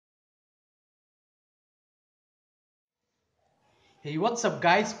Hey, what's up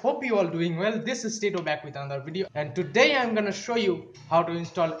guys, hope you all doing well. This is Tato back with another video, and today I'm gonna show you how to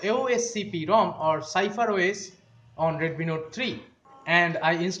install AOSCP ROM or CypherOS on Redmi Note 3. And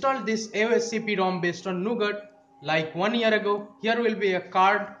I installed this AOSCP ROM based on Nougat like 1 year ago. Here will be a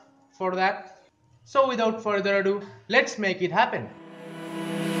card for that. So without further ado, let's make it happen.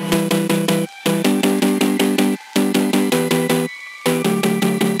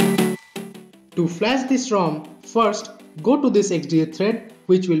 To flash this ROM, first go to this XDA thread,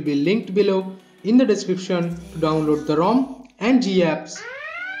 which will be linked below in the description, to download the ROM and GApps.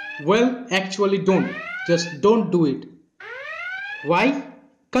 Well, actually just don't do it. Why?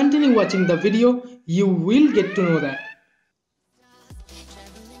 Continue watching the video, you will get to know that.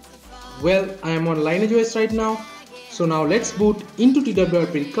 Well, I am on LineageOS right now, so now let's boot into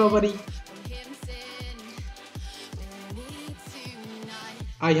TWRP recovery.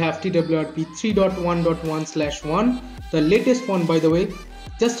 I have TWRP 3.1.1/1, the latest one by the way,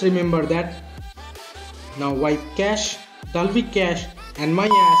 just remember that. Now wipe cache, Dalvik cache and my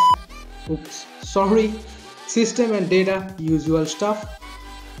ass, oops, sorry, system and data, usual stuff.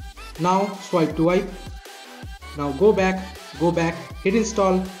 Now swipe to wipe. Now go back, hit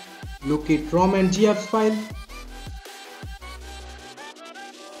install, locate ROM and GApps file.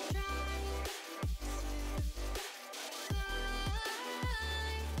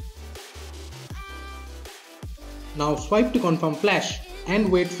 Now swipe to confirm flash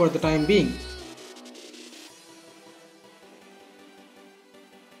and wait for the time being.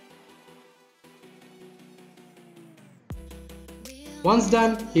 Once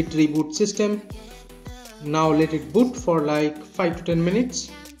done, hit reboot system. Now let it boot for like 5 to 10 minutes.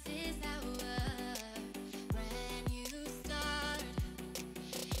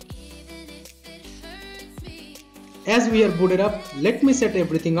 As we are booted up, let me set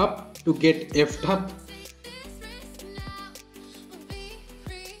everything up to get effed up.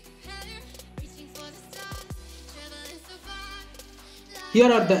 Here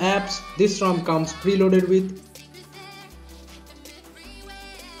are the apps this ROM comes preloaded with.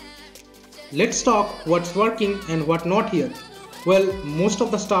 Let's talk what's working and what not here. Well, most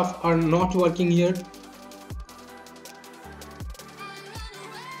of the stuff are not working here.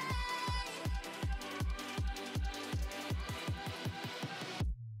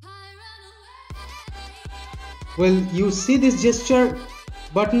 Well, you see this gesture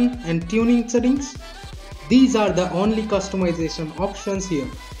button and tuning settings? These are the only customization options here.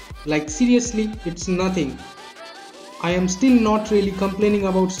 Like seriously, it's nothing. I am still not really complaining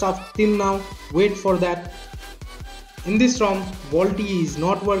about stuff till now, wait for that. In this ROM, VoLTE is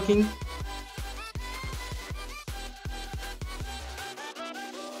not working.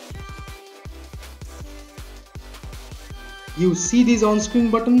 You see these on-screen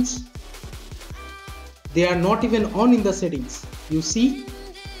buttons? They are not even on in the settings, you see?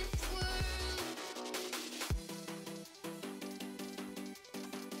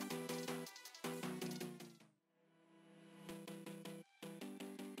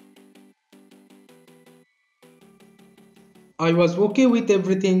 I was okay with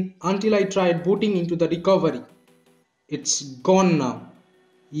everything until I tried booting into the recovery. It's gone now.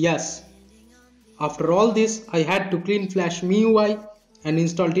 Yes. After all this, I had to clean Flash MIUI and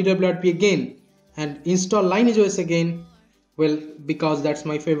install TWRP again and install LineageOS again. Well, because that's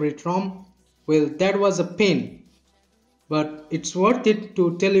my favorite ROM. Well, that was a pain. But it's worth it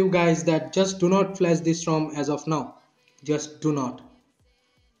to tell you guys that just do not flash this ROM as of now. Just do not.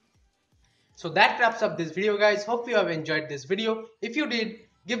 So that wraps up this video guys. Hope you have enjoyed this video. If you did,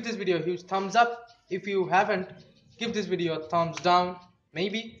 give this video a huge thumbs up. If you haven't, give this video a thumbs down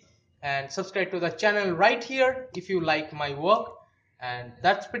maybe, and subscribe to the channel right here if you like my work. And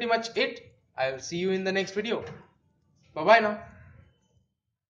that's pretty much it. I will see you in the next video. Bye bye now.